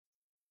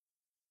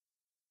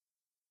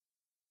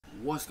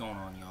What's going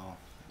on, y'all?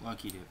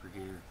 Lucky Dipper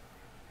here.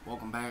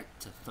 Welcome back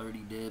to 30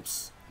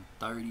 Dips in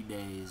 30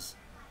 Days,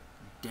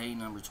 day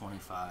number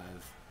 25.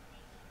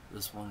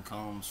 This one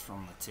comes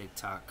from the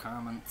TikTok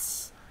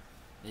comments.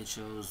 They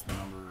chose the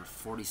number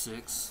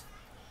 46.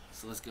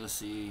 So let's go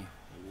see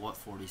what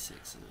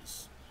 46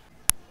 is.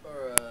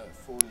 Alright,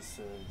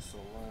 46, 11,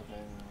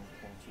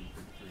 1, 2,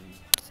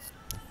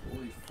 3,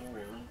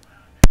 44,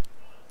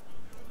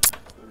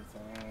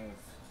 45,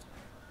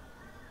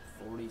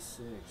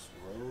 46,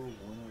 Rogue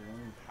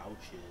Wintergreen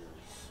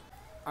Pouches.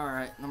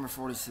 Alright, number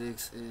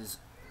 46 is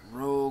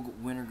Rogue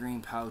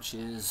Wintergreen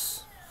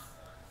Pouches.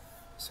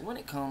 So when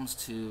it comes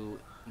to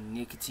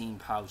nicotine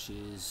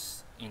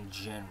pouches in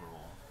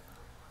general,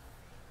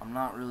 I'm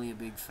not really a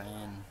big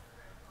fan.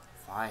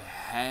 If I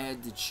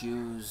had to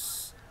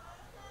choose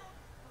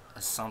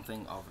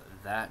something of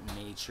that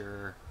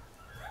nature,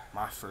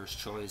 my first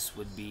choice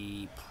would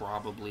be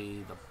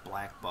probably the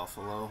Black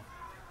Buffalo.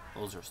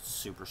 Those are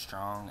super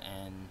strong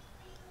and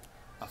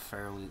a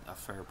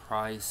fair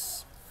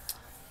price.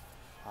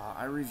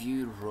 I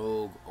reviewed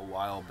Rogue a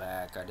while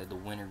back. I did the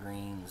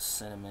wintergreen, the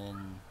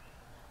cinnamon,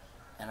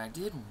 and I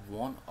did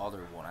one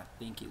other one. I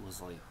think it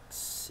was like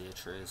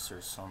citrus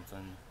or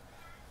something.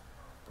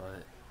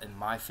 But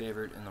my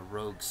favorite in the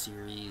Rogue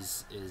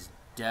series is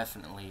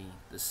definitely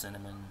the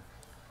cinnamon.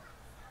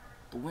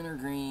 The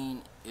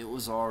wintergreen, it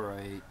was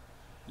alright.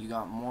 You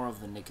got more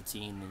of the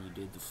nicotine than you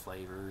did the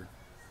flavor.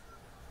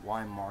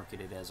 Why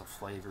market it as a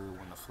flavor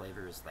when the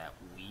flavor is that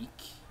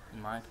weak,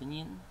 in my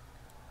opinion?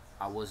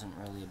 I wasn't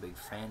really a big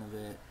fan of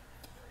it,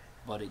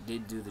 but it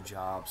did do the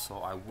job, so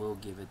I will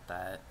give it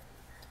that.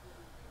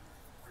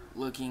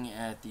 Looking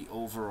at the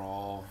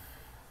overall,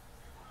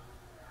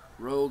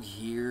 Rogue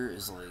here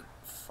is like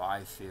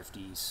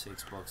 $5.50,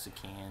 $6 a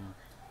can,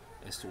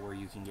 as to where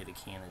you can get a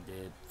can of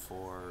dip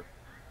for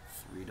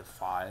 $3 to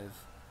 $5.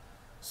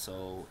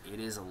 So it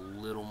is a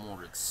little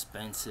more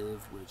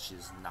expensive, which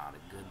is not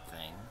a good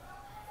thing.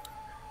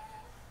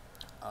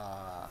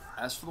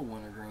 As for the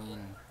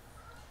wintergreen,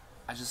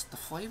 the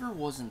flavor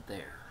wasn't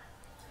there.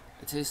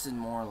 It tasted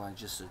more like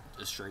just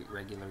a straight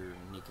regular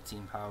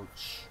nicotine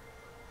pouch.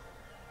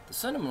 The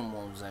cinnamon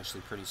one was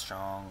actually pretty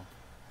strong,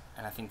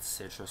 and I think the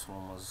citrus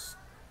one was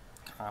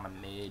kind of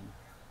mid.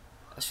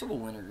 As for the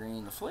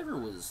wintergreen, the flavor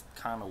was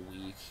kind of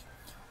weak,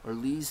 or at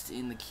least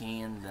in the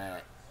can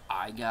that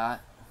I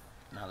got.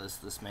 Now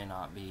this may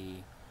not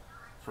be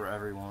for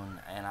everyone,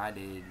 and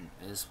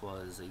this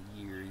was a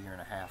year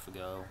and a half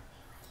ago.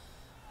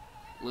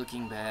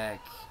 Looking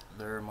back,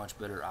 there are much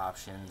better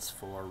options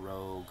for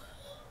Rogue,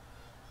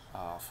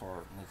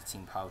 for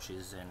nicotine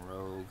pouches and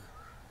Rogue.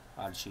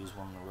 I'd choose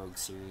one in the Rogue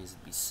series.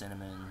 It'd be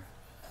cinnamon.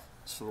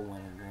 As for the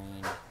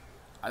wintergreen,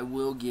 I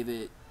will give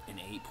it an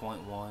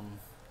 8.1.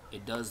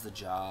 It does the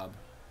job.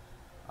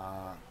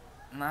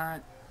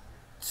 Not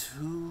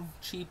too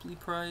cheaply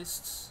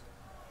priced,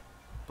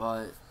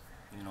 but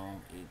you know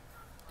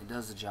it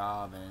does the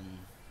job, and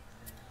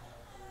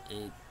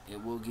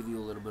it will give you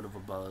a little bit of a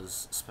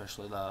buzz,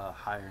 especially the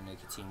higher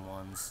nicotine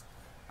ones.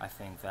 I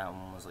think that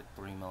one was like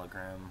 3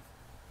 milligram.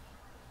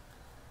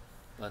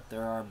 But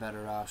there are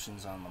better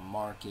options on the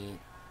market.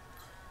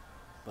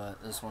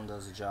 But this one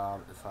does the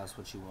job if that's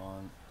what you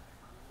want.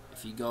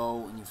 If you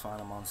go and you find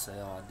them on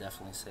sale, I'd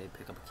definitely say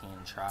pick up a can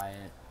and try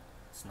it.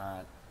 It's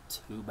not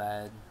too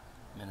bad.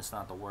 I mean, it's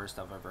not the worst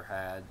I've ever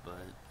had,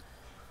 but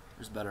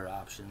there's better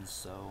options.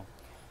 So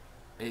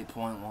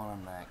 8.1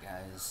 on that,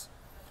 guys.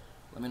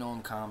 Let me know in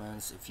the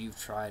comments if you've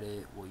tried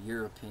it, what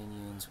your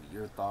opinions, what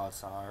your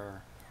thoughts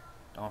are.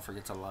 Don't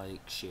forget to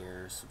like,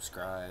 share,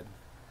 subscribe,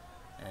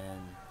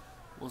 and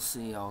we'll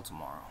see y'all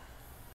tomorrow.